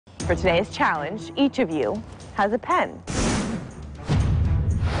For today's challenge, each of you has a pen.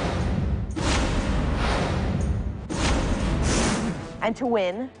 And to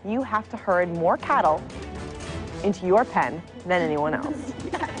win, you have to herd more cattle into your pen than anyone else.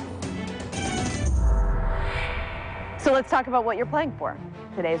 So let's talk about what you're playing for.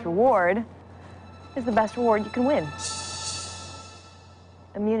 Today's reward is the best reward you can win.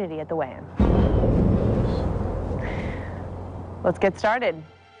 Immunity at the weigh-in. Let's get started.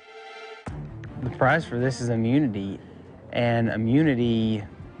 The prize for this is immunity, and immunity,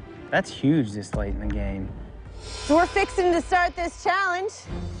 that's huge this late in the game. So we're fixing to start this challenge.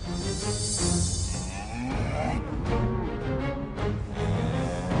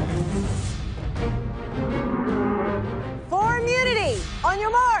 For immunity, on your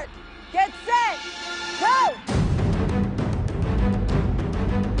mark, get set, go!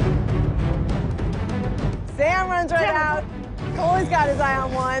 Sam runs right out. Cole's got his eye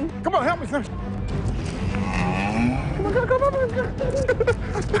on one. Come on, help me, Sam. Come on.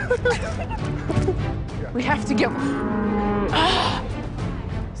 We have to get one.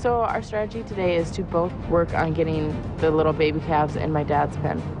 So our strategy today is to both work on getting the little baby calves in my dad's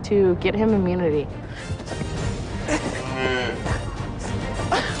pen to get him immunity.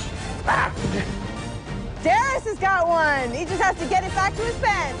 Darius has got one. He just has to get it back to his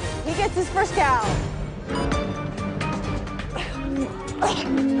pen. He gets his first cow.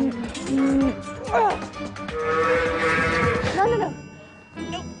 No.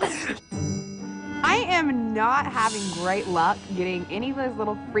 I am not having great luck getting any of those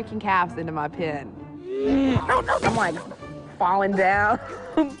little freaking calves into my pen. I'm like falling down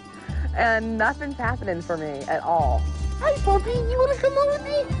and nothing's happening for me at all. Hi, puppy. You want to come on with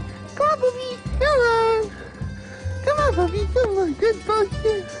me? Come on, puppy. Come on. Come on, puppy. Come on. Good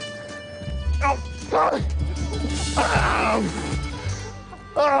puppy.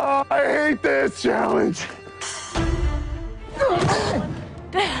 Oh, I hate this challenge.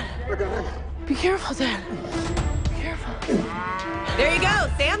 Dad, be careful, Dad. Be careful. There you go.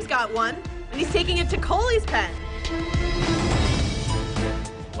 Sam's got one, and he's taking it to Coley's pen.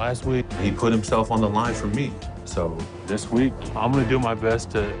 Last week, he put himself on the line for me. So this week, I'm going to do my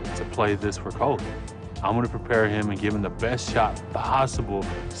best to play this for Cole. I'm going to prepare him and give him the best shot possible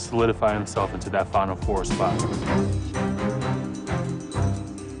to solidify himself into that Final Four spot.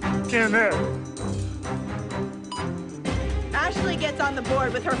 In there. Ashley gets on the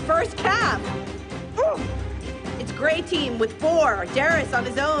board with her first calf. It's gray team with 4, Darius on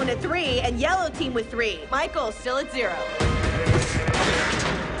his own at 3, and yellow team with 3. Michael still at 0.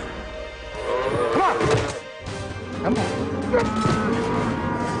 Come on. Come on.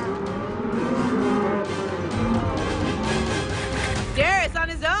 Darius on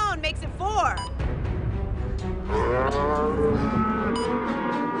his own makes it 4.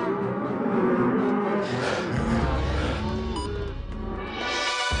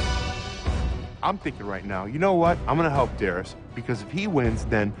 I'm thinking right now, you know what? I'm going to help Darius, because if he wins,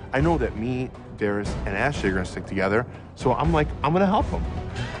 then I know that me, Darius, and Ashley are going to stick together. So I'm going to help him.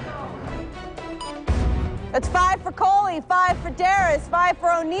 That's 5 for Coley, 5 for Darius, 5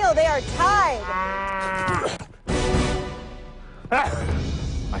 for O'Neill. They are tied.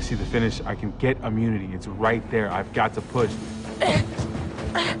 I see the finish. I can get immunity. It's right there. I've got to push.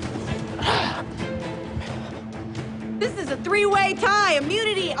 This is a 3-way tie.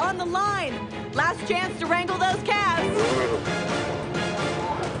 Immunity on the line. Last chance to wrangle those calves.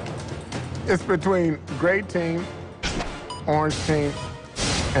 It's between gray team, orange team,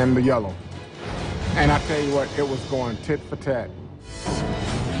 and the yellow. And I tell you what, it was going tit for tat.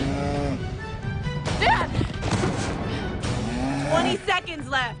 Dad! 20 seconds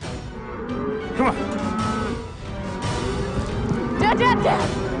left. Come on. Dad!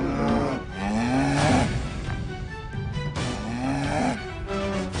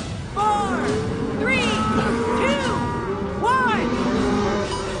 4, 3, 2, 1.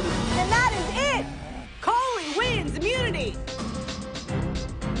 And that is it. Coley wins immunity.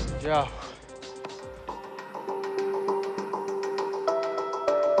 Good job.